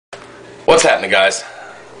What's happening, guys?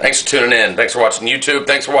 Thanks for tuning in. Thanks for watching YouTube.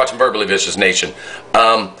 Thanks for watching Verbally Vicious Nation.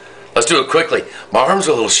 Let's do it quickly. My arms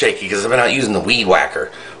are a little shaky because I've been out using the weed whacker,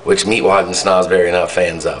 which Meatwad and Snozberry are not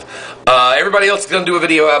fans of. Everybody else is going to do a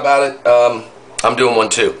video about it. I'm doing one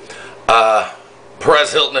too.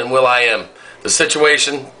 Perez Hilton and will.i.am. The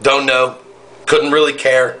situation, don't know. Couldn't really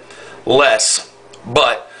care less.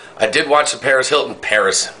 But I did watch the Perez Hilton.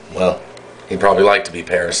 Well, he'd probably like to be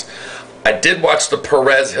Paris. I did watch the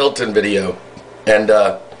Perez Hilton video. And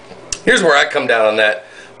here's where I come down on that.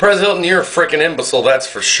 Perez Hilton, you're a freaking imbecile, that's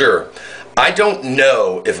for sure. I don't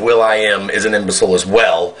know if will.i.am is an imbecile as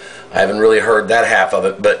well. I haven't really heard that half of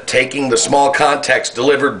it. But taking the small context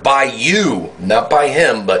delivered by you, not by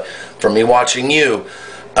him, but from me watching you,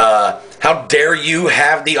 how dare you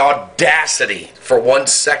have the audacity for 1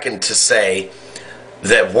 second to say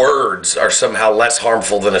that words are somehow less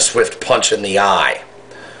harmful than a swift punch in the eye.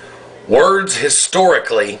 Words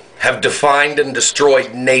historically have defined and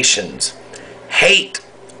destroyed nations. Hate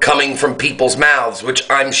coming from people's mouths, which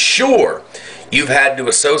I'm sure you've had to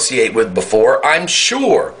associate with before. I'm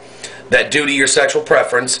sure that due to your sexual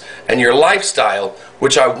preference and your lifestyle,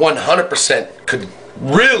 which I 100% could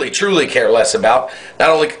really, truly care less about, not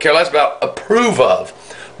only could care less about, approve of,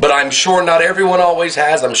 but I'm sure not everyone always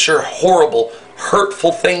has. I'm sure horrible,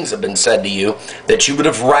 hurtful things have been said to you that you would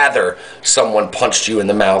have rather someone punched you in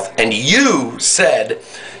the mouth. And you said,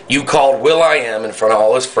 you called will.i.am in front of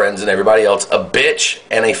all his friends and everybody else a bitch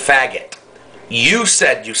and a faggot. You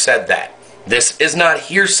said that. This is not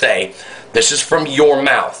hearsay. This is from your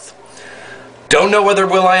mouth. Don't know whether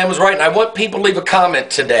will.i.am was right, and I want people to leave a comment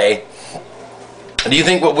today. Do you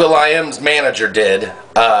think what will.i.am's manager did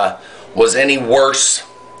was any worse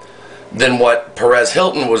than what Perez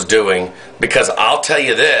Hilton was doing? Because I'll tell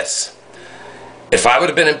you this, if I would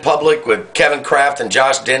have been in public with Kevin Kraft and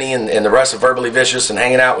Josh Denny and the rest of Verbally Vicious and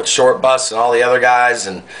hanging out with Short Bus and all the other guys,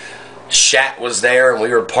 and Shat was there and we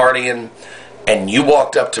were partying, and you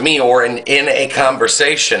walked up to me or in a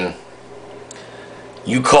conversation,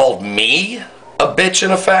 you called me a bitch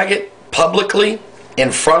and a faggot publicly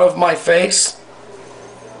in front of my face,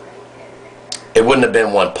 it wouldn't have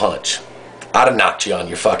been one punch. I'd have knocked you on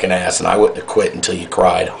your fucking ass and I wouldn't have quit until you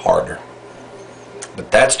cried harder.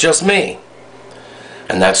 But that's just me.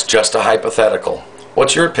 And that's just a hypothetical.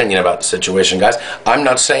 What's your opinion about the situation, guys? I'm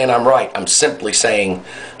not saying I'm right. I'm simply saying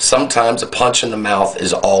sometimes a punch in the mouth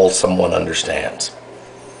is all someone understands.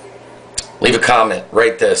 Leave a comment,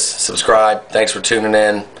 rate this, subscribe. Thanks for tuning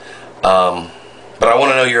in. But I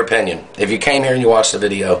want to know your opinion. If you came here and you watched the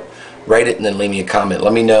video, rate it and then leave me a comment.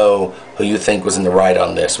 Let me know who you think was in the right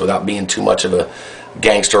on this without being too much of a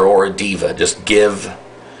gangster or a diva. Just give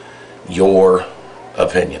your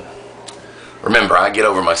opinion. Remember, I get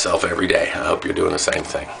over myself every day. I hope you're doing the same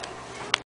thing.